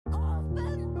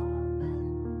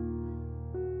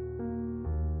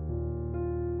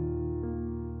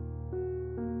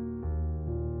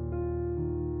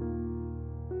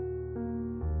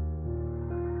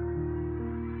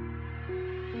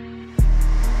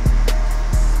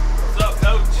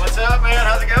man?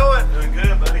 How's it going? Doing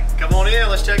good, buddy. Come on in,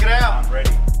 let's check it out. I'm ready.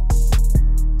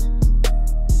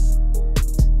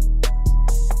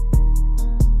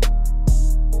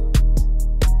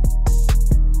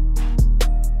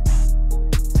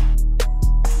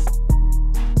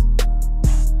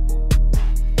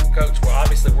 Coach, well,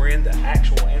 obviously we're in the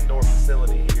actual indoor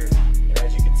facility here, and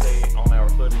as you can see on our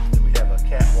footage, we have a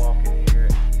catwalk in here.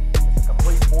 It's a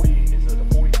complete 40. Is it a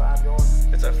 45-yard?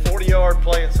 It's a 40-yard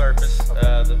playing surface.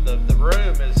 The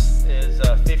room is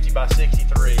 50 by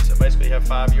 63, so basically you have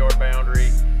 5-yard boundary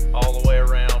all the way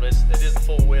around. It is the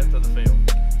full width of the field.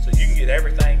 So you can get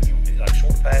everything, like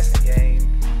short passing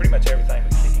game, pretty much everything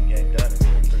but kicking game done in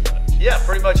here, pretty much. Yeah,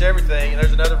 pretty much everything. And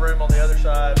there's another room on the other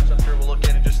side, which I'm sure we'll look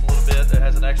in just a little bit, that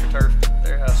has an extra turf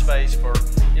there, space for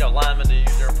linemen to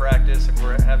use during practice if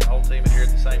we're having the whole team in here at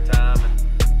the same time.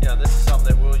 And this is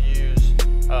something that we'll use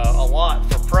a lot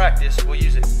for practice. We'll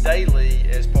use it daily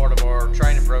as part of our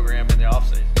training program in the off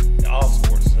season. All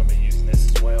sports is going to be using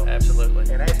this as well.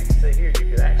 Absolutely. And as you can see here,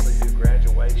 you could actually do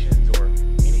graduations or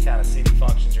any kind of city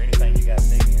functions or anything you guys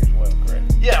need here as well,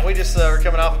 correct? Yeah, we just are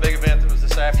coming off a big event that was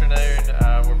this afternoon.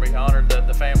 We're being honored that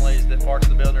the families that parts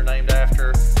of the building are named after.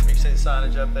 You see the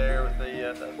signage up there with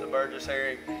the Burgess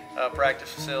Herring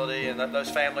practice facility, and those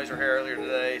families were here earlier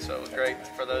today, so it was great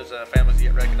for those families to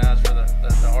get recognized for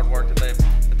the hard work that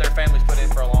their families put in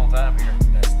for a long time here.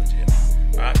 That's legit.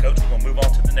 All right, Coach, we're going to move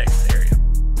on to the next area.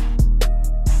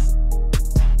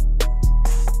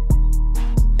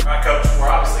 All right, Coach, we're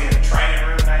obviously in the training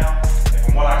room now, and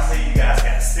from what I see, you guys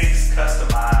got 6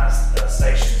 customized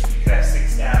stations. You can have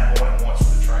 6 guys going at once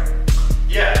for the training.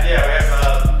 Yeah, we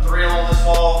have 3 along this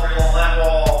wall, 3 along that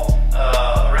wall.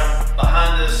 Around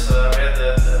behind us, we have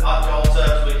the hot and cold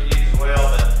tubs we can use as well.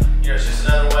 But it's just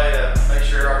another way to make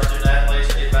sure our student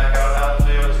athletes get back out on the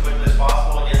field as quickly as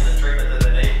possible and get the treatment that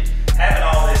they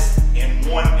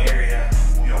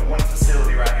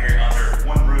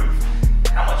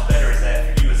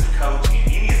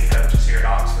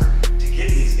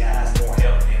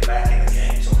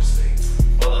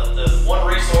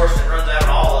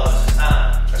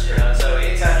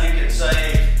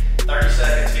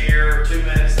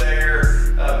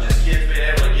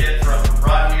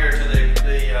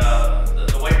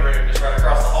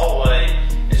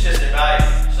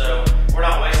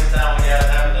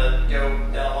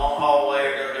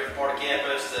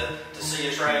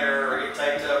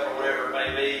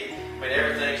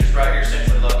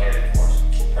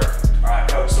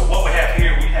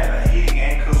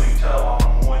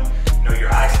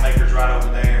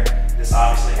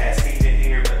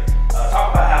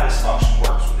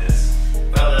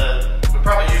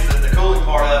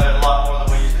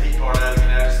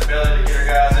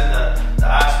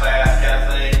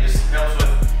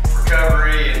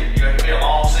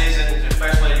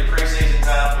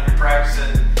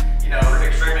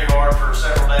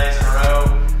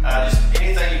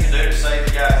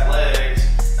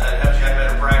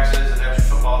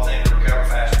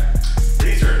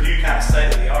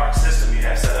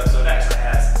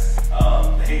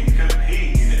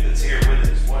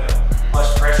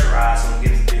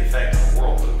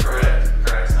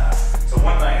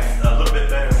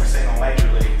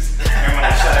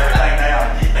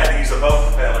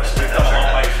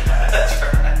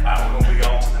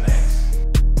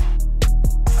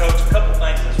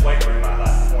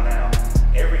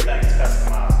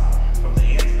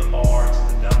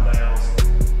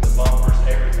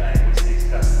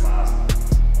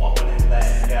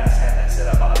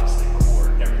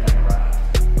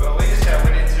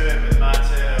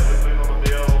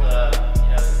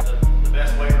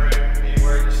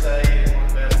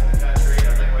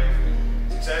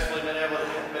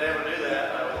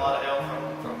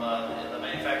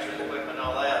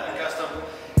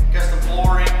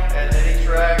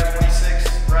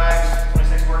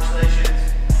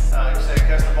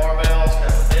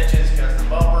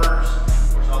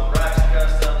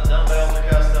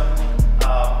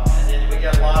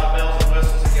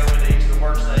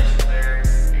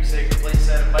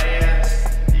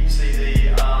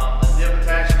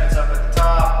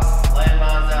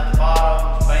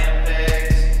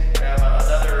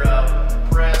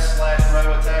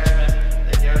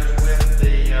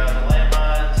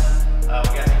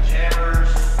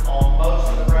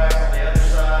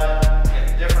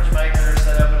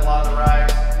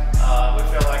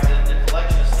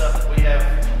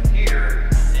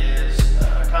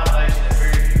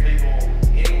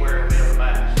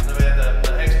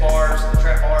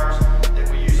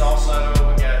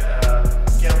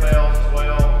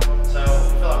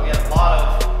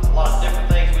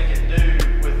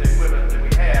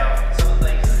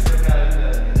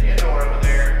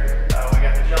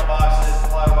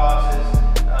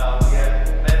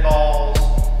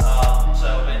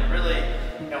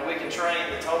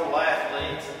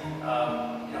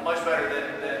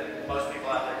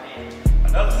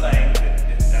Another thing,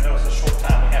 I know it's a short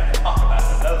time we have to talk about,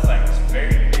 but another thing that's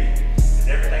very unique is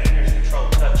everything here is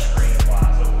controlled touch screen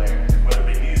wise over there, whether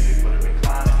it be music, whether it be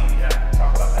climate. Can you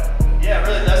talk about that a little bit? Yeah,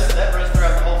 really, that runs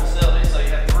throughout the whole facility. So you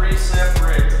have 3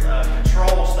 separate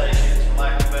control stations, for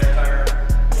lack of a better term.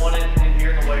 One in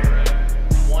here in the weight room,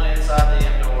 one inside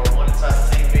the indoor, one inside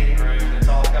the team meeting room. It's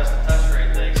all a custom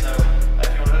touchscreen thing. So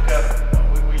if you want to hook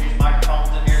up, we use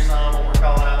microphones in here some when we're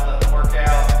calling out the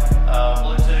workout.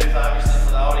 Bluetooth, obviously,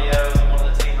 for the audio. The one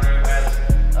in the team room has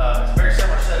it's a very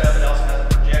similar setup. It also has a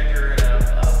projector and a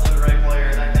Blu-ray player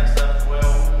and that kind of stuff as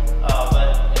well.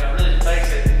 But it really just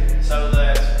makes it so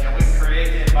that we can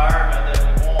create the environment that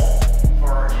we want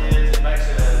for our kids. It makes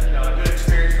it a good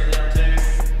experience for them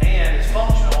too, and it's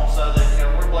functional so that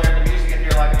we're blaring the music in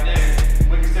here like we do.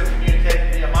 We can still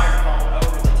communicate via microphone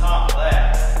over the top of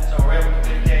that, so we're able to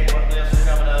communicate what lifts are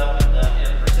coming up and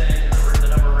the percentage and the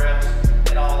number of reps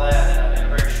and all that in a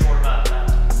very short amount of time.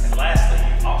 And lastly,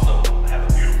 you also have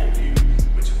a beautiful view,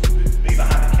 which would be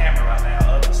behind the camera right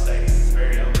now of the stadium. It's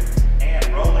very open, and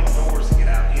rolling doors to get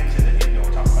out into the indoor.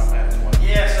 Talk about that as well.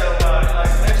 Yeah, so like I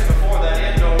mentioned before, that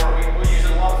indoor, we use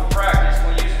it a lot for practice.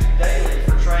 We use it daily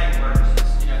for training purposes.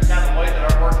 Kind of the way that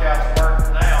our workouts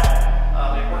work now,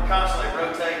 we're constantly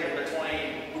rotating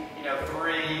between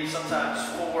 3, sometimes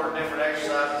 4 different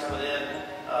exercises within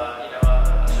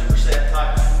a superset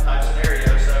type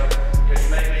scenario. So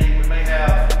we may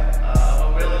have a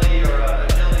mobility or an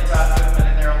agility type movement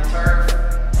in there on the turf,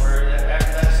 where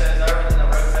after that set's over, then they'll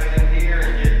rotate in here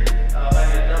and get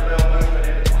maybe a dumbbell movement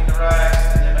in between the racks,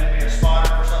 and then maybe a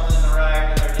spotter for something in the rack,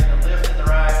 and they're getting a lift in the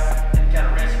rack, and kind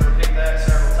of rinse and repeat that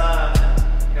several times.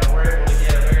 And we're able to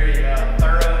get a very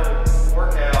thorough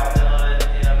workout done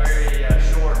in a very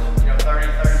short 30,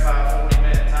 35, 40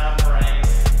 minute time frame,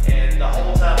 and the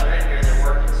whole time they're in here they're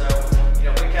working. So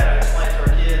we kind of explain to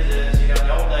our kids is in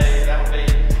the old days that would be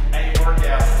 8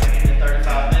 workouts in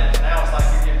 35 minutes. Now it's like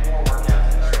you're getting more workouts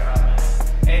in 35 minutes,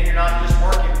 and you're not just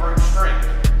working brute strength.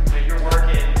 You're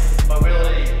working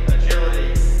mobility,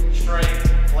 agility,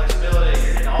 strength, flexibility.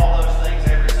 You're getting all those things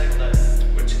every single day,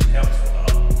 Which helps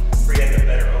create a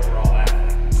better overall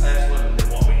athlete. absolutely. Than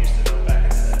what we used to know back in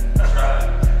the day. That's right.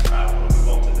 All right, we'll move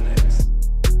on to the next.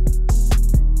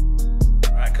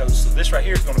 All right, Coach, so this right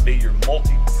here is going to be your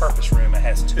multi-purpose room. It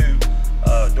has 2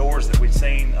 doors that we've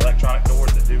seen, electronic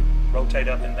doors that do rotate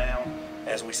up and down.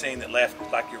 As we've seen that left,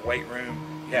 like your weight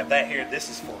room, you have that here. This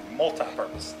is for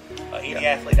multi-purpose. Any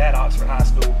athlete at Oxford High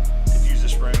School could use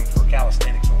this room for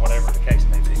calisthenics or whatever the case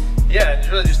may be. Yeah, it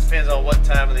really just depends on what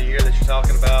time of the year that you're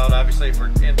talking about. Obviously, if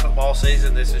we're in football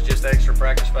season, this is just extra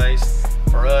practice space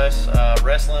for us.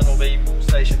 Wrestling will be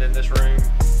stationed in this room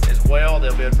as well.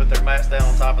 They'll be able to put their mats down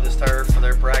on top of this turf for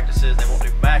their practices. They won't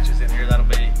do matches in here. That'll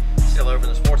be still over in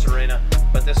the sports arena,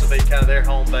 but this will be kind of their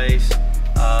home base.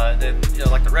 And then,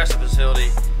 like the rest of the facility,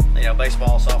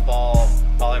 baseball, softball,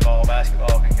 volleyball,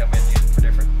 basketball can come in and use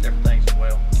it for different things as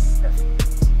well.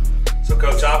 So,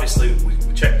 Coach, obviously we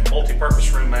checked the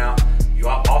multi-purpose room out. You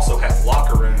also have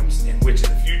locker rooms in which in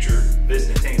the future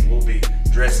visiting teams will be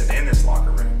dressing in this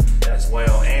locker room as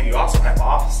well. And you also have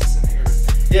offices in here.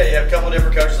 Yeah, you have a couple of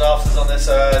different coaches' offices on this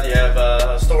side. You have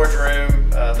a storage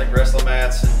room, I think wrestling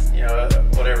mats,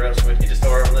 and whatever else we need to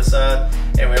store on this side.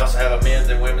 And we also have a men's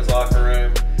and women's locker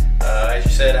room. As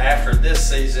you said, after this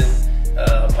season,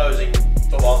 opposing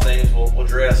football teams will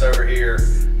dress over here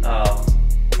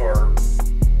for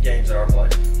games at our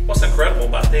place. What's incredible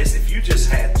about this, if you just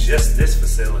had just this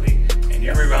facility and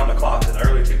you rewound the clock to the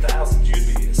early 2000s,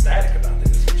 you'd be ecstatic about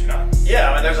this, would you not?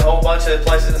 Yeah, I mean, there's a whole bunch of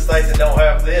places in the state that don't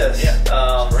have this. Yeah,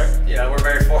 correct. We're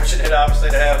very fortunate,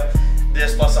 obviously, to have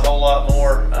this plus a whole lot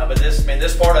more. But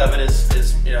this part of it is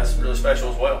it's really special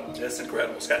as well. That's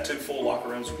incredible. It's got 2 full locker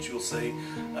rooms, which you'll see.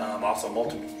 Also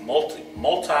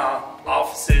multi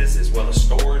offices as well as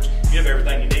storage. You have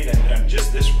everything you need in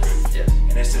just this room. Yes.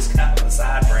 And it's just kind of a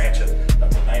side branch of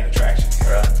the main attraction.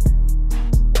 Right.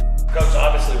 Coach,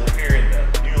 obviously we're here in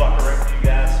the new locker room for you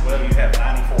guys as well. You have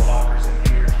 94 lockers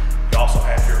in here. You also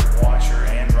have your washer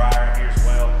and dryer in here as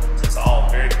well. So it's all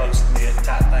very close knit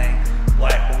type thing.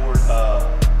 Blackboard.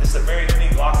 This is a very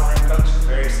unique locker room, Coach. It's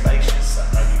very spacious.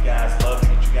 I know you guys love to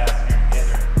get you guys in here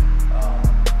together.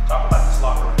 Talk about this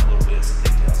locker room a little bit, some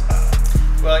details about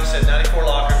it. Well, like you said, 94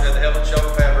 lockers. We have the head and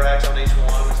shoulder pad racks on each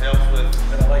one, which helps with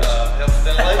Ventilation.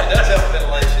 Ventilation. It does help with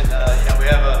ventilation. We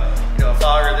have a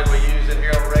fogger that we use in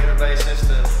here on a regular basis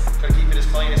to keep it as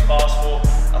clean as possible.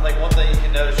 I think one thing you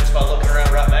can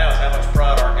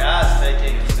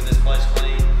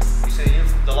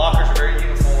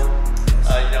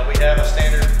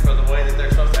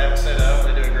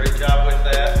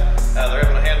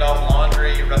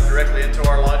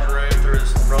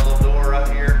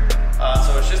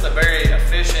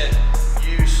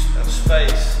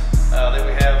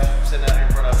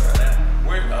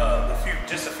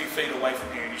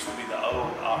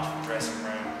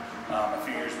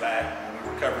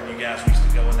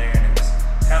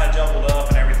of jumbled up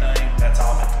and everything. That's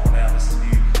all been torn down. This is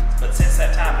new. But since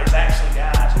that time, there's actually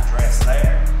guys who dress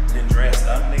there, then dress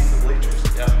underneath the bleachers.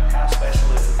 Yep. How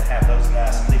special is it to have those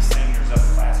guys, some of these seniors up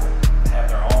the class, to have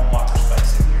their own locker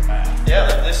space in here now?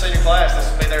 Yeah, this senior class, this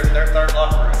will be their third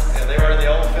locker room. You know, they were in the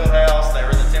old field house. They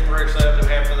were in the temporary sub that we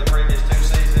had for the previous 2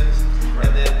 seasons. Right.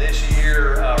 And then this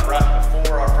year, right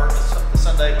before the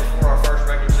Sunday before our first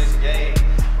regular season game,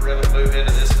 we were able to move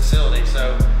into this facility.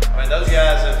 So, I mean, those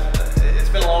guys it's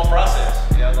been a long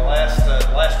process. You know, the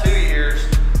last 2 years,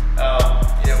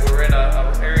 you know, we were in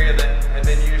an area that had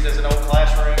been used as an old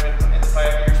classroom in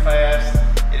the years past.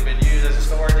 It had been used as a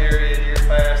storage area in years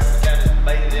past. And we kind of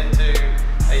made it into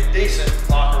a decent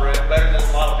locker room, better than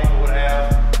a lot of people would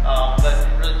have. But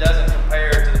it really doesn't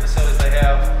compare to the facilities they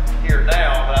have here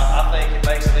now. But I think it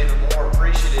makes them even more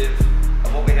appreciative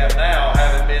of what we have now,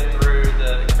 having been through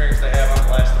the experience they have over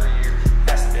the last 3 years. It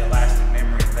has to be a lasting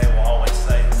memory, and they will always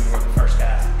say that we were the first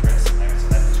guys to dress in there, so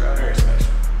that's very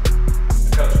special.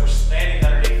 Coach, we're standing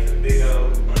underneath the big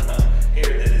O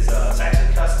here that is it's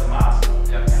actually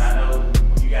customizable. Yep. And I know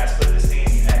when you guys put this in,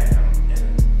 you had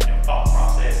thought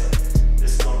process of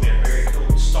this is going to be a very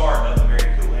cool start of a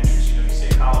very cool entrance. You know, you see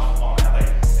in college football now, they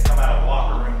come out of the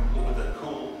locker room with a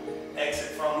cool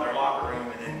exit from their locker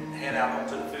room and then head out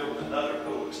onto the field with another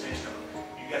cool extension of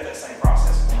it. You got that same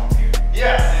process going on here.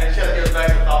 Yeah, and it kind of goes back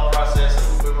to the thought process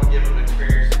of we want to give them an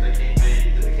experience that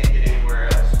they can't get anywhere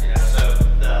else. You know, so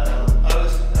the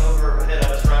O's over ahead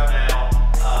of us right now,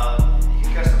 you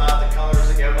can customize the colors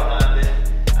that go behind it.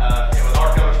 You know, with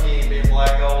our color scheme being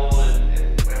black, gold, and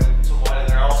we have some white in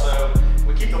there also.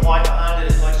 We keep the white behind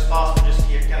it as much as possible, just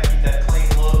to kind of keep that clean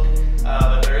look.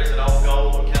 But there is an old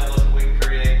gold kind of look we can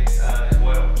create as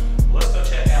well. Let's go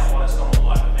check out what it's going to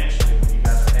look like eventually when you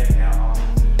guys are heading out on the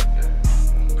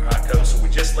field. All right, Coach, so we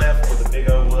just left where the big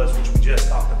O was, which we just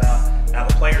talked about. Now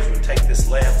the players would take this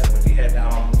left and we'd be heading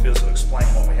out on the field, so explain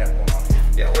what we have going on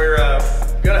here. Yeah, we're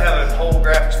going to have a whole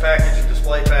graphics package and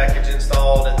display package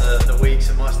installed in the weeks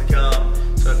and months to come.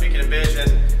 So if you can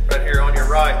envision right here on your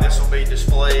right, this will be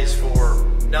displays for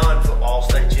non-football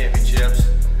state championships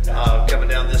coming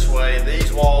down this way.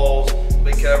 These walls will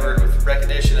be covered with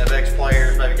recognition of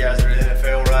ex-players, maybe guys that are in the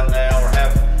NFL right now or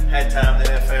have had time in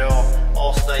the NFL,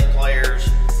 all state players,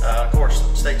 of course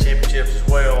state championships as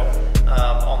well.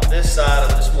 On this side of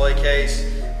the display case,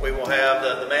 we will have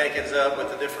the mannequins up with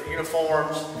the different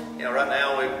uniforms. You know, right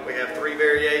now we have 3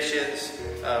 variations.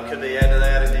 Could be added to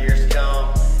that in the years to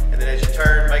come. And then as you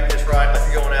make this right,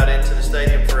 like you're going out into the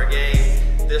stadium for a game,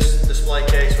 this display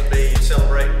case would be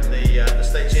celebrating the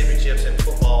state championships in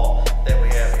football that we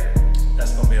have here.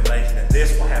 That's going to be amazing. And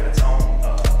this will have its own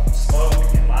smoke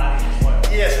and lighting as well.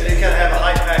 Yes, we do kind of have a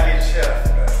light package,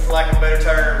 for lack of a better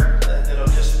term, that'll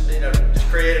just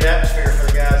create an atmosphere for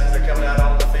the guys as they're coming out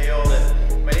on the field.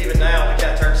 And I mean, even now, we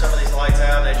kind of turn some of these lights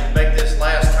out, and as you make this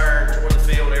last turn toward the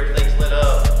field, everything's lit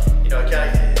up. You know, it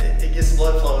gets the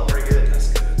blood flowing pretty good.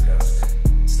 That's good,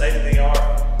 Coach. State of the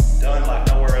art, done like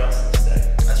nowhere else in the state.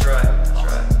 That's right. That's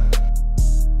awesome.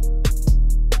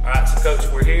 Right. All right, so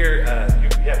Coach, we're here.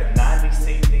 You have a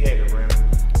 90-seat theater room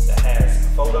that has a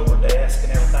fold-over desk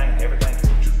and everything. Everything can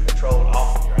be controlled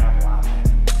off of your Apple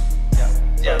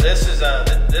iPad. Yeah. This is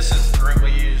the room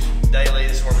we use daily.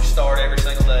 This is where we start every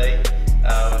single day.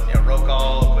 You know, roll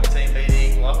call, quick team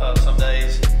meeting. Some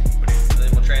days then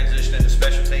we'll transition into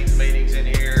special teams meetings in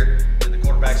here. The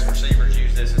quarterbacks and receivers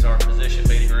use this as our position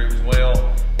meeting room as well.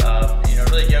 You know,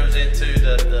 it really goes into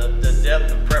the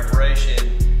depth of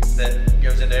preparation that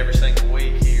goes into every single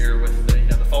week here with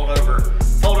the fold over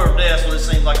desk. Well, it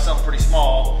seems like something pretty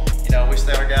small. You know, we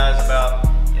tell our guys about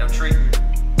treating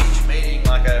each meeting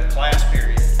like a class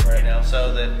period. Right. You know,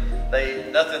 so that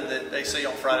nothing that they see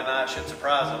on Friday night should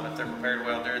surprise them if they're prepared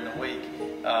well during the week.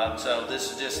 So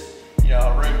this is just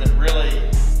a room that really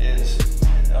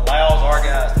allows our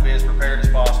guys to be as prepared as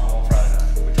possible on Friday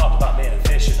night. We talked about being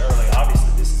efficient earlier. Obviously,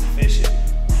 this is efficient.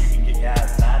 You can get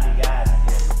guys, 90 guys, in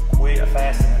here quick,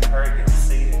 fast, and in a hurry, get them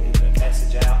seated, get the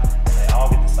message out, and they all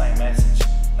get the same message.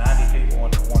 90 people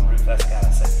under one roof, that's got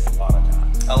to save a lot of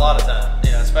time. A lot of time,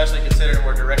 especially considering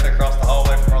we're directly across the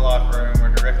hallway from our locker room,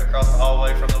 we're directly across the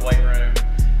hallway from the weight room.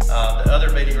 The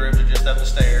other meeting rooms are just up the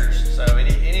stairs. So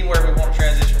anywhere we want to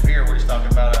transition from here, we're just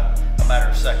talking about a matter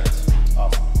of seconds.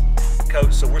 Awesome.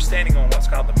 Coach, so we're standing on what's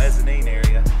called the mezzanine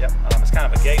area. Yep. It's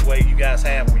kind of a gateway you guys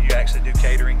have where you actually do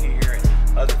catering here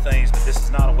and other things, but this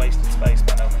is not a wasted space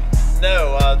by no means.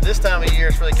 No, this time of year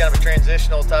it's really kind of a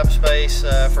transitional type of space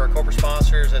for our corporate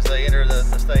sponsors as they enter the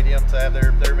stadium to have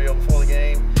their meal before the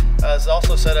game. It's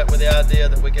also set up with the idea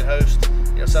that we can host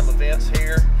some events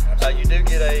here. You do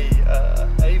get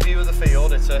a view of the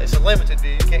field. It's a limited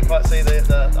view. You can't quite see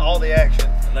all the action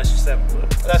unless you're 7 foot.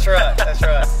 That's right. That's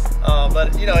right.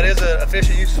 But it is an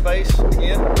official use space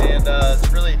again, and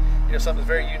it's really something that's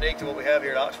very unique to what we have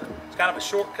here at Oxford. It's kind of a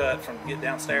shortcut from get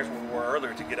downstairs where we were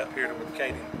earlier to get up here to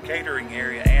the catering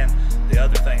area and the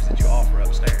other things that you offer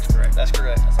upstairs. Correct? That's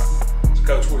correct. So,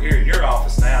 Coach, we're here in your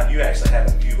office now. You actually have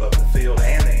a view of the field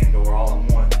and the indoor all in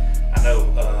one. I know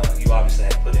you obviously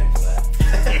had to put in for that.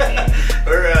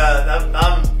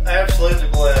 I'm absolutely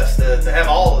blessed to have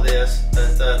all of this.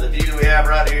 The view that we have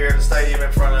right here, the stadium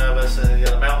in front of us, and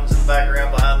the mountains in the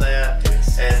background behind that,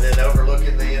 and then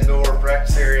overlooking the indoor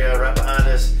practice area right behind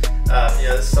us.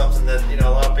 This is something that a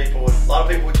lot of people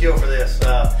would kill for this, and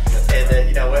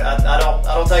I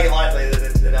don't take it lightly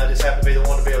that I just happen to be the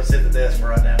one to be able to sit at the desk for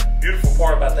right now. Beautiful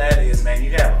part about that is, man,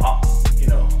 you have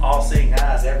all-seeing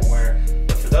eyes everywhere.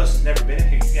 But for those who've never been in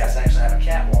here, you guys actually have a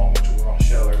catwalk, which we're going to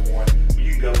show everyone.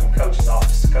 You can go from coach's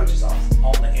office to coach's office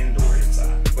on the indoor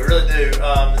inside. We really do.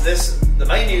 The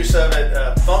main use of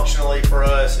it functionally for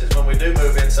us is when we do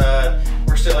move inside,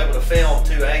 we're still able to film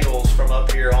 2 angles from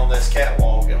up here on this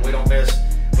catwalk, and we don't miss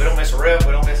a rep,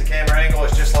 we don't miss a camera angle.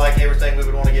 It's just like everything we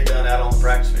would want to get done out on the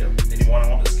practice field. Anyone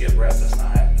want to skip rep, that's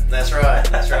not happening. That's right.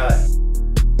 That's right.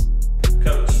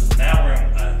 Coach, now we're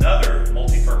in another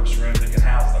multi-purpose room that can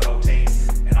house the whole team,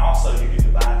 and also you can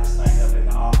divide this thing up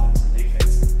into offense and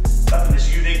defense. Something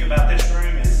that's unique about this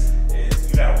room is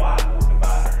you got a whiteboard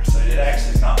divider, so it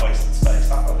actually is not wasting space.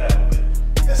 Talk about that a little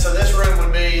bit. And so this room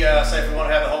would be, say if we want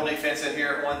to have the whole defense in here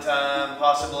at one time,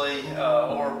 possibly,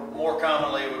 or more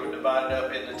commonly, we would divide it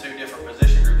up into 2 different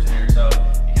position groups in here. So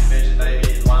you can envision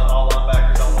maybe all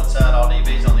linebackers on one side, all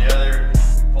DBs on the other.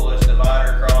 Pull this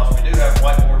divider across. We do have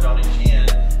whiteboards on each end,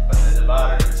 but the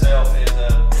divider itself is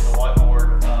a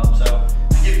whiteboard. So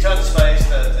to give you tons of space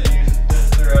to use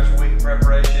throughout your week of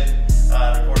preparation.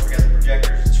 And of course, we got the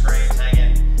projectors and screens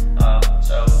hanging.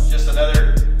 So just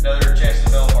another chance to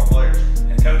develop our players.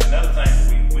 And Coach, another thing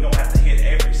that we don't have to hit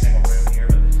every single room here,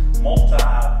 but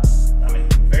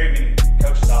very many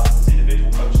coaches' offices,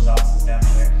 individual coaches' offices down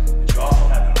there, but you also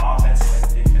have an offensive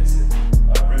and defensive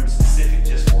room specific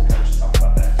just for coaches. Talk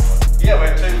about that as well. Yeah, we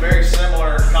have 2 very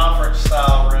similar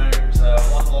conference-style rooms.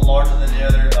 One's a little larger than the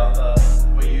other.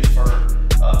 We use for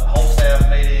whole staff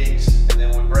meetings, and then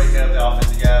we break up the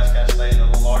offensive guys, kind of stay in a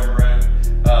little larger room.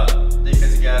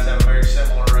 Defensive guys have a very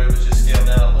similar room, it's just scaled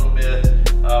down a little bit.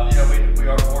 We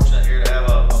are fortunate here to have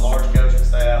a large coaching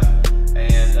staff,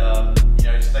 and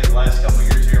just think the last couple of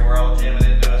years here, we're all jamming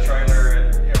into a trailer,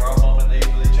 and we're all bumping knees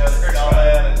with each other and all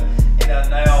that. And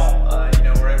now,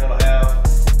 we're able to have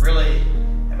really,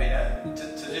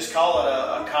 to just call it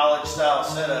a college-style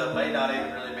setup may not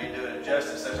even really be doing it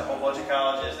justice. There's a whole bunch of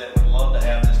colleges that would love to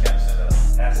have this kind of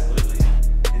setup. Absolutely.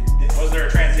 Was there a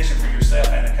transition for yourself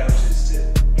and the coaches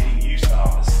to getting used to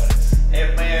office space?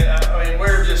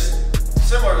 We're just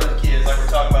similar to the kids, like we were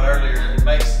talking about earlier. It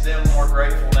makes them more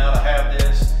grateful now to have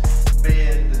this,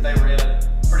 being that they were in a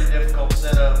pretty difficult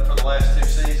setup for the last 2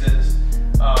 seasons.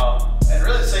 And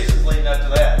really the seasons leading up to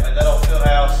that. That old field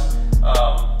house,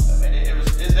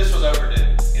 this was overdue.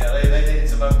 They needed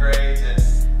some upgrades,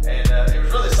 and it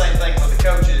was really the same thing with the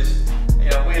coaches.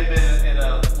 We had been in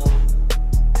a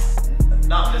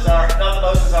not the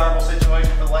most desirable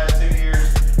situation for the last 2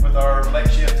 years with our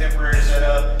makeshift temporary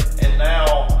setup, and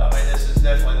now this is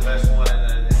definitely the best one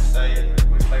in the state,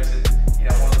 which makes it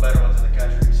one of the better ones in the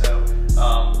country. So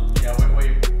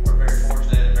we're very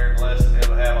fortunate and very blessed to be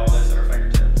able to have all this at our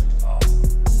fingertips.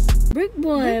 Awesome. Brick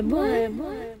boy.